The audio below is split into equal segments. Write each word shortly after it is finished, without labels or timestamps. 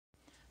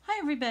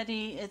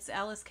everybody, it's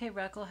Alyce-Kay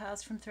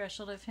Ruckelshaus from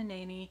Threshold of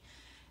Hineni,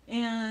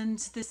 and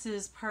this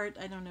is part,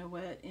 I don't know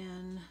what,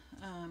 in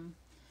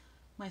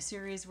my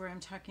series where I'm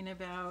talking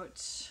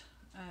about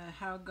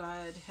how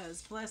God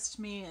has blessed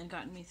me and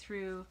gotten me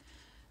through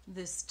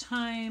this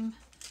time.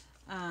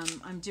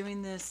 I'm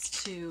doing this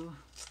to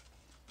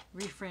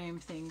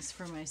reframe things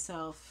for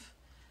myself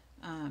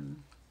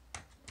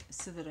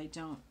so that I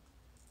don't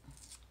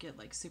get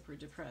like super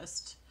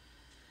depressed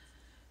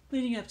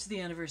leading up to the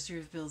anniversary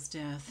of Bill's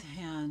death,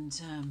 and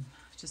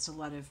just a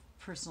lot of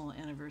personal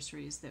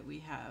anniversaries that we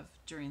have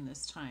during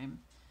this time,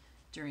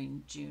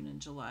 during June and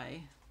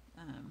July.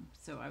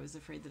 So I was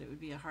afraid that it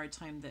would be a hard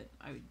time, that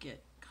I would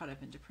get caught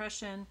up in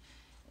depression,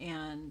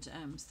 and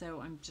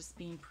so I'm just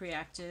being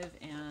proactive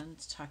and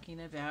talking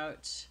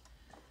about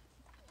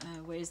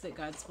ways that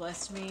God's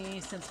blessed me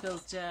since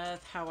Bill's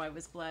death, how I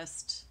was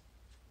blessed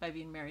by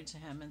being married to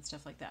him and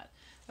stuff like that.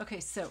 Okay,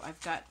 so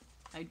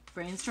I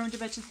brainstormed a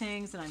bunch of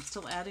things and I'm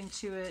still adding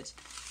to it,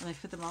 and I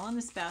put them all in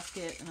this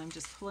basket and I'm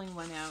just pulling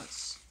one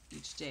out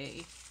each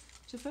day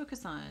to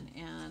focus on.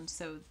 And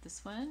so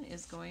this one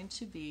is going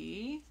to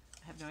be,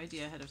 I have no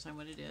idea ahead of time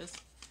what it is.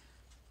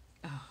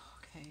 Oh,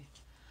 okay.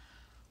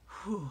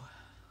 Whew.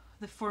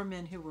 The 4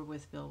 men who were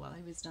with Bill while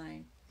he was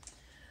dying.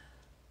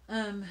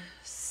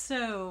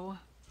 So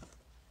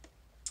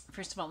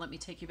first of all, let me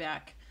take you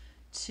back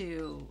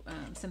to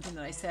something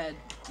that I said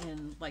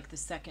in like the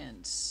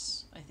second,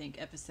 I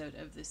think, episode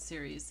of this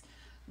series,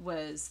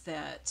 was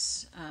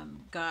that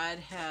God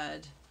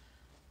had,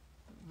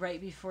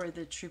 right before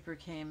the trooper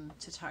came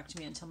to talk to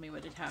me and tell me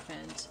what had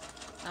happened,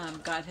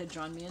 God had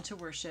drawn me into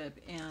worship,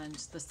 and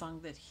the song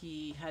that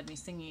he had me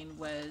singing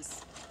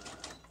was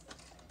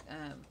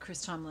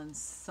Chris Tomlin's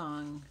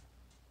song.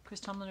 Chris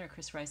Tomlin or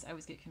Chris Rice? I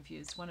always get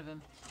confused. One of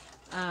them.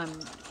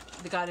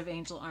 The God of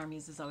Angel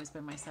Armies is always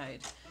by my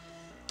side.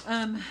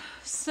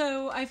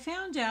 So I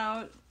found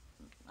out,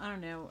 I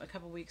don't know, a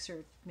couple weeks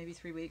or maybe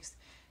 3 weeks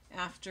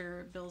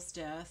after Bill's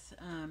death,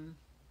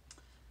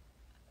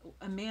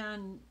 a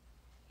man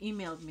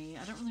emailed me.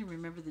 I don't really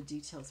remember the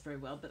details very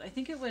well, but I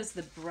think it was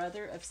the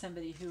brother of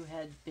somebody who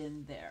had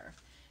been there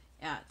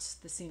at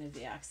the scene of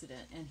the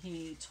accident, and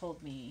he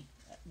told me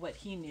what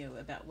he knew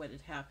about what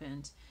had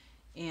happened,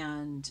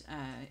 and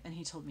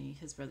he told me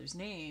his brother's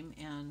name,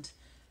 and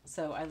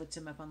so I looked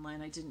him up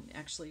online. I didn't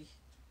actually,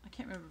 I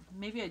can't remember,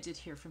 maybe I did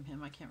hear from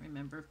him, I can't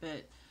remember,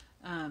 but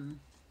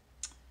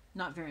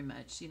not very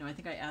much. You know, I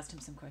think I asked him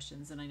some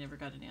questions and I never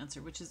got an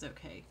answer, which is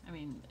okay. I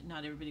mean,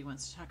 not everybody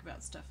wants to talk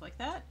about stuff like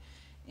that,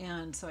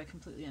 and so I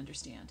completely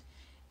understand.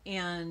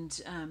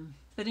 And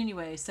but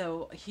anyway,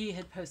 so he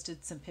had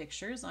posted some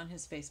pictures on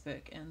his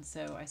Facebook, and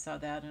so I saw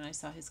that and I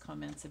saw his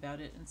comments about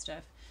it and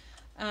stuff.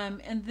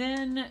 And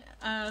then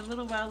a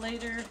little while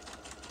later,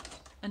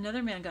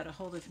 another man got a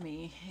hold of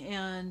me,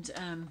 and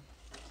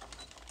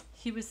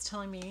he was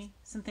telling me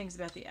some things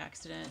about the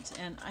accident,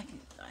 and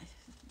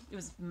it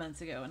was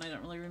months ago, and I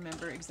don't really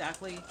remember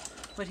exactly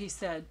what he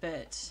said,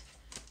 but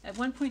at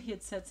one point he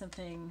had said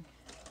something.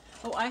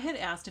 Oh, I had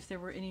asked if there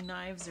were any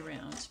knives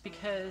around,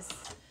 because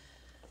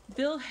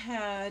Bill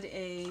had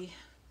you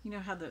know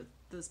how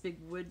those big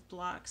wood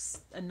blocks,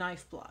 a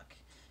knife block.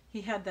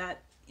 He had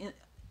that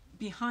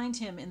behind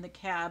him in the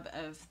cab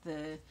of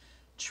the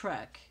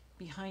truck,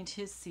 behind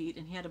his seat,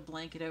 and he had a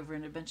blanket over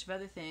and a bunch of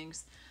other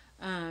things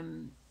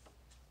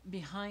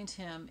behind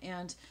him,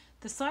 and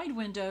the side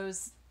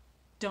windows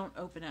don't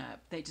open up.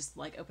 They just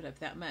like open up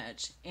that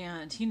much,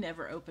 and he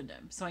never opened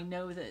them, so I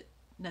know that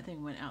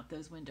nothing went out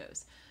those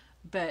windows.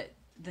 But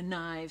the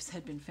knives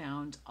had been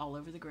found all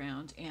over the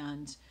ground,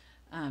 and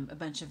a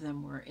bunch of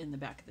them were in the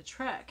back of the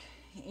truck.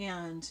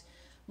 And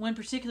one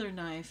particular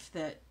knife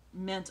that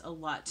meant a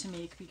lot to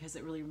me because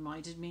it really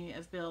reminded me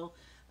of Bill,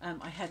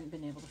 I hadn't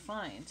been able to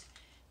find.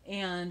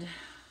 And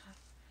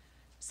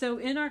so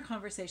in our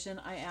conversation,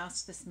 I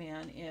asked this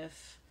man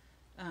if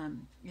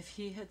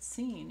he had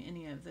seen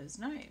any of those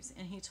knives,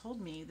 and he told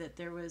me that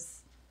there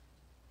was,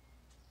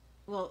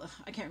 well,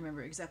 I can't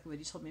remember exactly what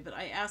he told me, but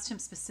I asked him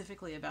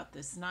specifically about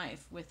this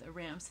knife with a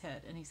ram's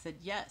head, and he said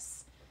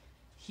yes,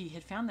 he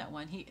had found that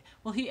one.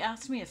 He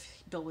asked me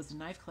if Bill was a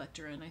knife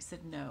collector, and I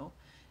said no.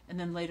 And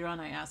then later on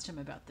I asked him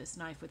about this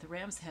knife with a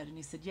ram's head, and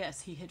he said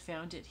yes, he had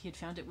found it. He had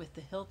found it with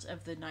the hilt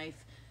of the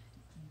knife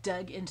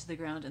dug into the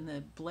ground and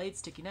the blade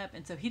sticking up.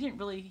 And so he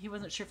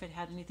wasn't sure if it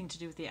had anything to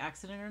do with the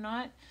accident or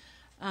not.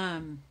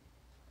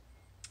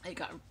 It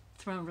got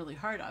thrown really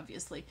hard,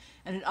 obviously,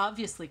 and it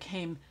obviously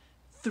came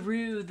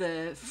through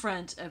the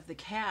front of the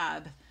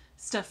cab.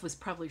 Stuff was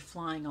probably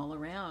flying all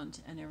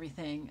around and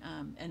everything,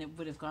 and it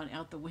would have gone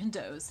out the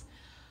windows,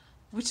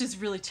 which is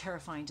really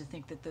terrifying to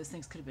think that those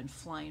things could have been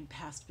flying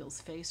past Bill's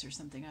face or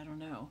something. I don't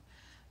know.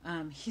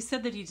 He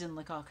said that he didn't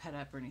look all cut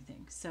up or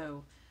anything.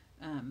 So,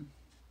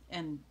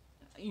 and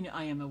you know,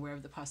 I am aware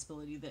of the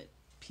possibility that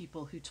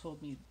people who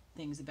told me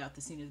things about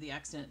the scene of the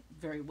accident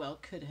very well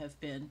could have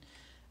been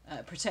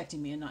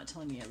protecting me and not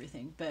telling me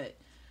everything. But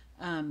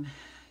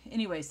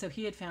anyway, so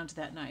he had found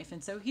that knife,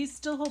 and so he's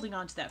still holding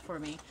on to that for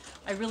me.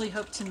 I really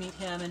hope to meet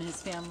him and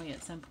his family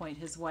at some point.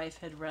 His wife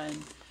had run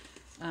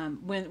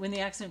when the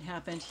accident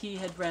happened, he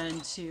had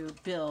run to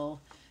Bill,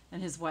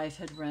 and his wife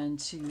had run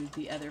to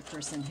the other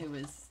person who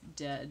was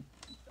dead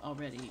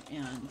already.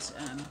 And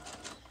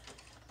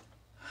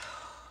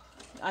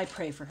I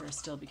pray for her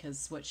still,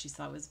 because what she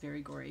saw was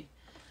very gory.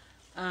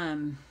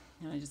 And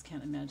I just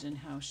can't imagine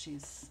how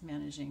she's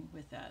managing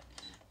with that.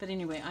 But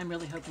anyway, I'm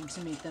really hoping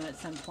to meet them at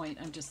some point.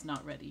 I'm just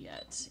not ready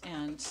yet.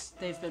 And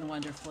they've been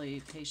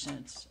wonderfully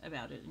patient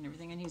about it and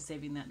everything. And he's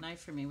saving that knife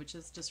for me, which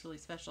is just really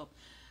special.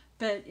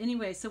 But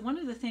anyway, so one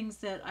of the things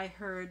that I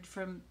heard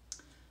from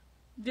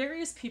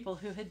various people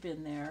who had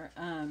been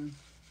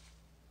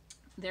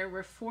there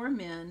were 4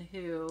 men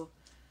who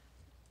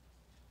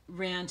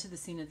ran to the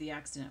scene of the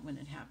accident when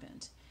it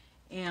happened.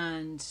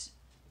 And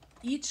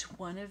each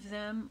one of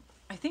them,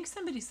 I think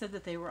somebody said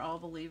that they were all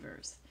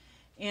believers.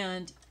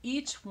 And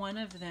each one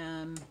of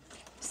them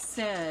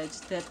said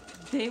that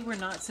they were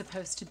not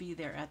supposed to be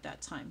there at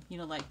that time. You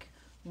know, like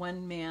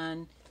one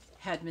man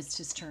had missed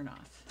his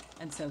turnoff,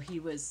 and so he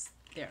was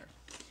there.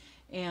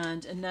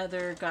 And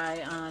another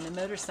guy on a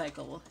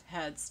motorcycle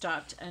had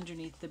stopped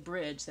underneath the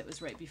bridge that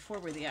was right before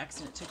where the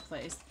accident took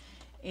place,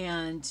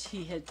 and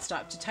he had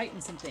stopped to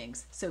tighten some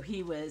things. So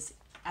he was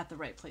at the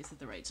right place at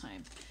the right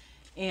time.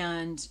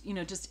 And, you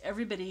know, just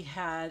everybody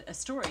had a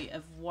story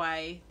of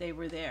why they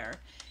were there.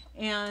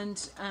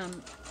 And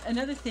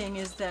another thing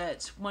is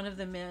that one of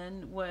the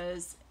men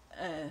was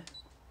a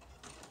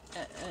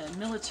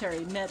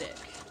military medic.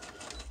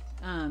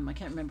 I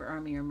can't remember,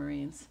 Army or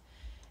Marines.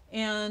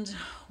 And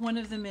one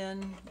of the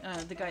men,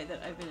 the guy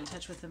that I've been in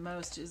touch with the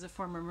most, is a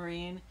former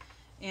Marine,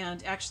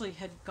 and actually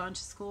had gone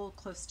to school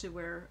close to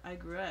where I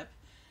grew up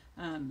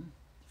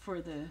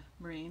for the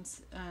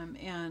Marines.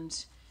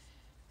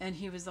 And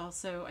he was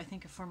also, I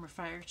think, a former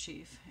fire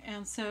chief.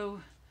 And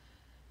so,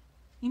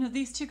 you know,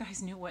 these 2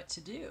 guys knew what to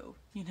do,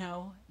 you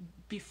know,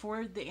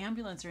 before the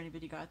ambulance or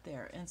anybody got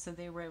there. And so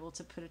they were able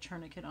to put a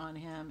tourniquet on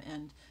him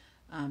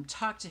and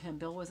talk to him.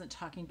 Bill wasn't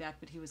talking back,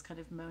 but he was kind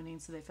of moaning,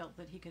 so they felt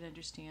that he could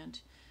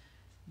understand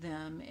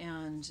them.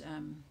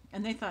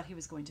 And they thought he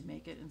was going to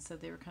make it. And so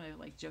they were kind of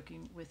like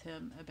joking with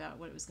him about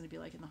what it was going to be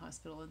like in the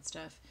hospital and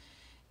stuff.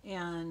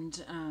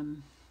 And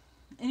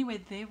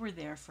anyway, they were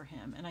there for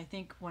him. And I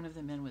think one of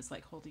the men was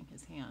like holding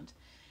his hand.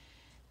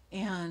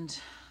 And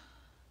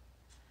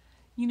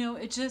you know,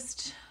 it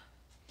just,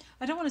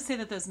 I don't want to say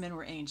that those men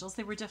were angels.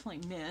 They were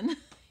definitely men,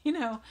 you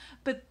know,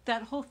 but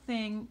that whole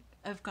thing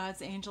of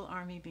God's angel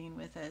army being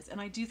with us. And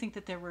I do think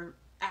that there were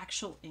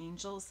actual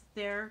angels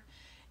there.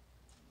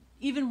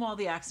 Even while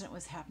the accident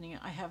was happening,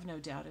 I have no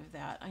doubt of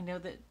that. I know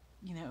that,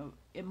 you know,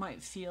 it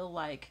might feel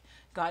like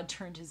God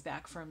turned his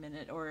back for a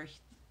minute, or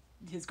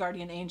his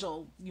guardian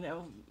angel, you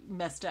know,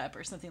 messed up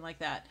or something like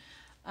that.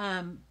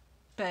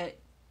 But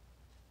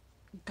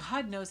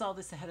God knows all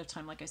this ahead of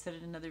time, like I said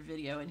in another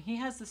video, and he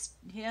has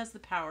the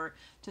power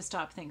to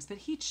stop things, but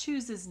he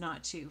chooses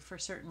not to for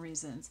certain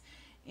reasons,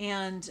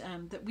 and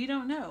that we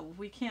don't know,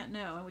 we can't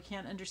know, and we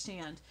can't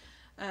understand.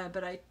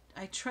 But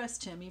I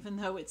trust him, even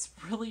though it's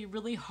really,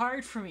 really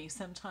hard for me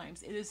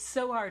sometimes. It is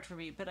so hard for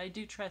me, but I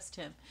do trust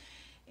him.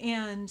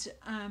 And,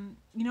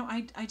 you know,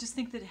 I just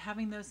think that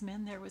having those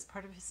men there was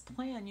part of his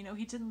plan. You know,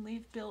 he didn't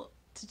leave Bill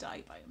to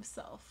die by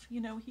himself.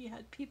 You know, he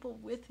had people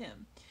with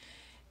him.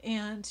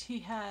 And he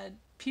had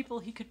people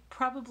he could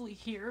probably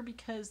hear,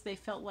 because they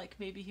felt like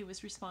maybe he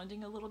was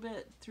responding a little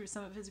bit through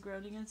some of his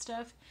groaning and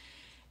stuff.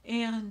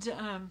 And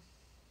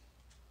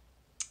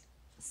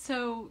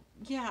so,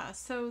 yeah,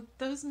 so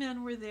those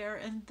men were there,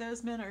 and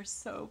those men are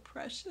so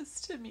precious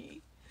to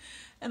me.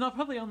 And I'll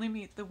probably only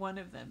meet the one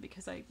of them,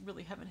 because I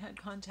really haven't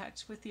had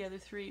contact with the other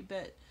 3.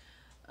 But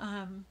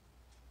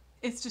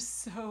it's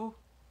just so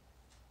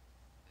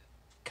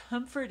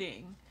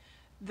comforting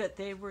that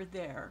they were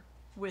there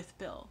with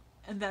Bill.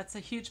 And that's a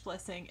huge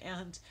blessing.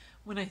 And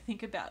when I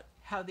think about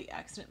how the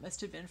accident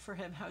must have been for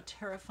him, how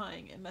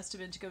terrifying it must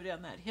have been to go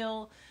down that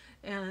hill,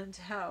 and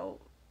how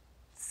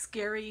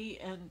scary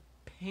and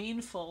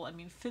painful, I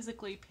mean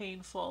physically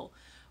painful,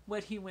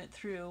 what he went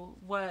through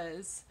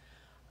was,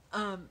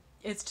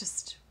 it's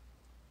just,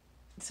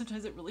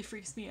 sometimes it really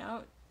freaks me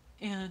out.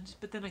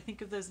 But then I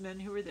think of those men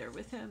who were there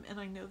with him, and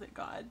I know that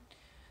God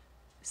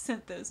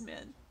sent those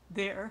men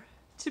there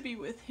to be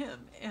with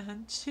him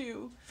and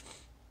to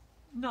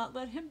not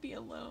let him be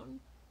alone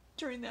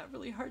during that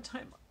really hard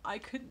time. I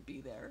couldn't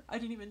be there. I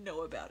didn't even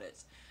know about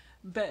it.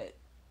 But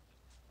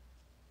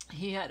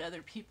he had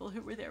other people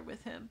who were there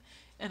with him,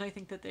 and I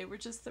think that they were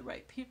just the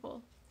right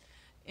people.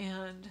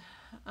 And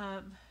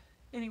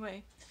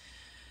anyway,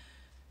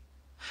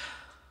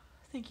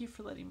 thank you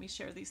for letting me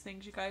share these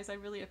things, you guys. I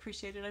really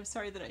appreciate it. I'm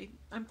sorry that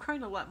I'm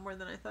crying a lot more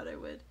than I thought I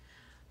would.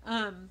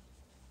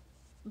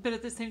 But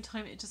at the same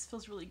time, it just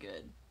feels really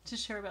good to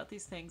share about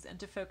these things and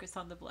to focus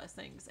on the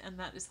blessings, and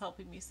that is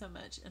helping me so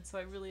much. And so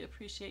I really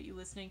appreciate you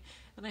listening,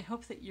 and I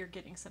hope that you're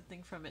getting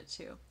something from it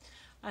too.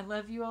 I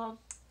love you all.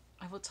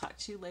 I will talk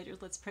to you later.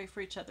 Let's pray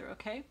for each other,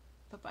 okay?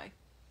 Bye-bye.